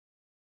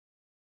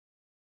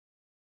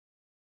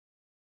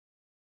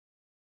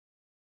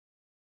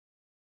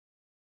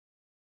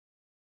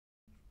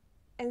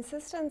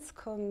Insistence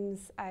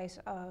comes out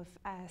of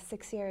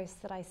 6 years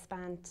that I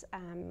spent,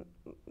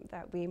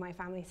 my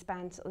family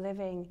spent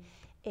living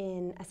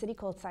in a city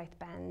called South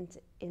Bend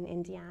in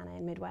Indiana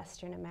in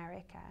Midwestern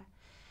America.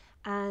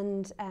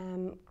 And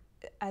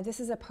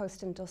this is a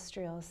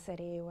post-industrial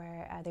city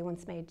where they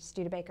once made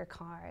Studebaker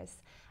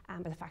cars,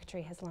 but the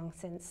factory has long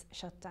since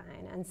shut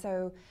down. And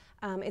so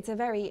it's a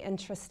very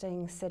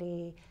interesting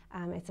city.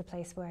 It's a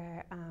place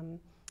where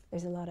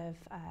there's a lot of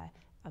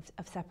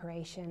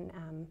separation,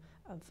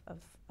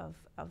 of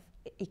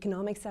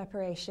economic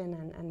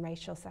separation and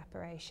racial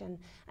separation.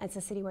 And it's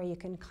a city where you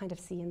can kind of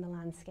see in the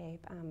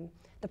landscape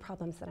the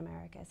problems that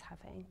America is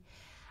having.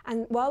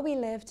 And while we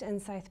lived in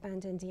South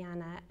Bend,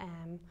 Indiana,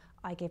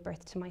 I gave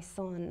birth to my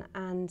son,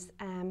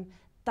 and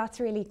that's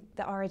really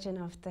the origin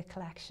of the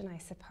collection, I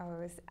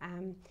suppose.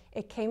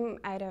 It came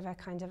out of a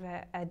kind of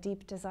a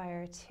deep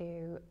desire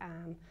to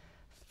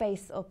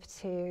face up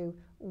to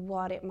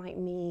what it might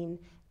mean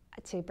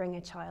to bring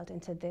a child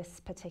into this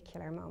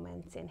particular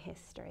moment in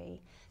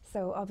history.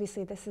 So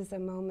obviously this is a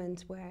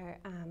moment where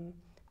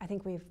I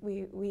think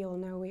we all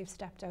know we've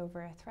stepped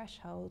over a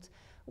threshold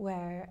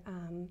where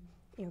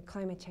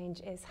climate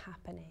change is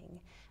happening.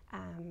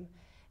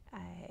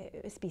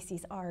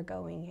 Species are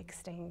going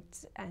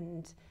extinct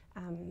and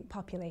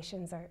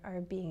populations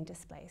are being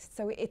displaced.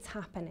 So it's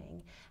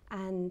happening,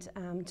 and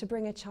to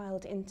bring a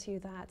child into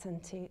that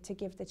and to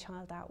give the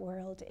child that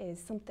world is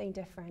something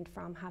different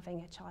from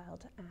having a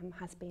child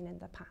has been in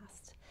the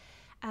past.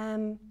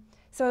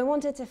 So I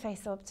wanted to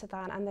face up to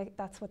that, and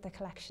that's what the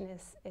collection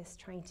is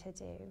trying to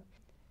do.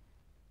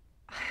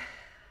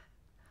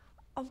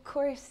 Of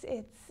course,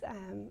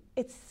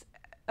 it's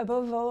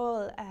above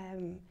all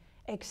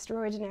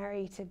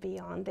extraordinary to be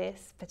on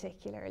this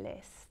particular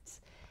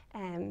list.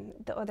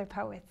 The other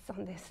poets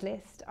on this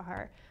list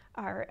are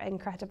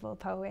incredible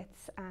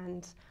poets,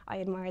 and I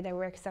admire their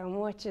work so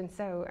much. And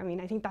so, I mean,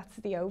 I think that's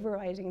the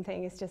overriding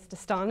thing, is just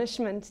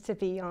astonishment to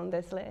be on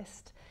this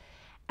list.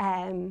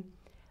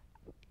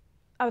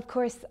 Of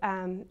course,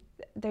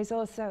 there's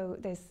also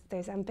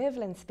there's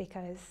ambivalence,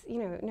 because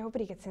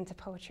nobody gets into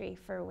poetry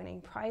for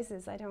winning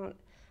prizes.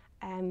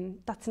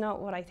 That's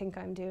not what I think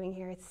I'm doing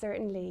here. It's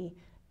certainly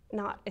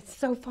not. It's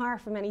so far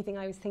from anything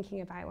I was thinking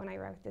about when I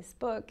wrote this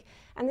book.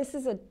 And this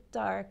is a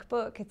dark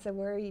book. It's a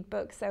worried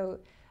book. So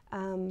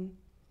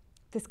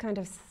this kind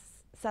of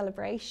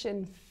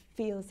celebration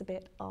feels a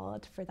bit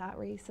odd for that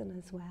reason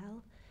as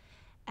well.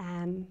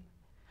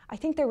 I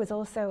think there was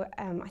also,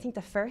 I think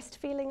the first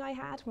feeling I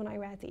had when I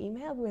read the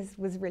email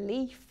was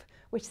relief,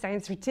 which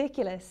sounds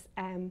ridiculous,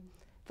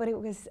 but it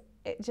was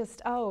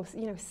just,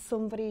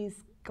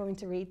 somebody's going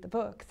to read the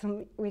book,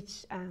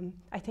 which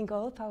I think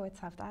all poets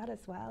have that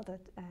as well,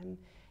 that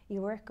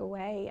you work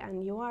away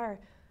and you are,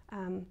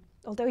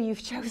 although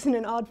you've chosen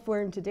an odd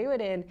form to do it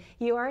in,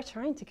 you are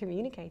trying to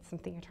communicate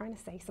something, you're trying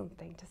to say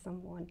something to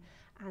someone,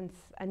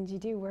 and you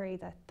do worry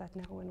that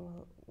no one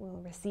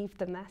will receive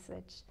the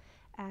message.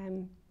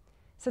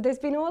 So there's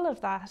been all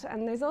of that,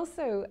 and there's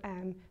also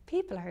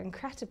people are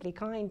incredibly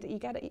kind. You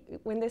get,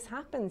 when this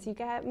happens, you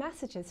get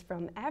messages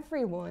from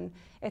everyone.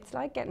 It's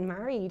like getting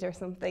married or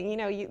something.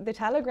 The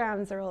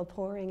telegrams are all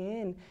pouring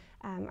in,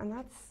 and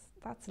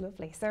that's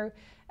lovely. So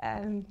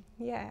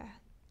yeah,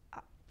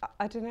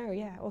 I don't know.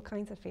 Yeah, all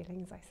kinds of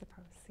feelings, I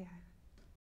suppose. Yeah.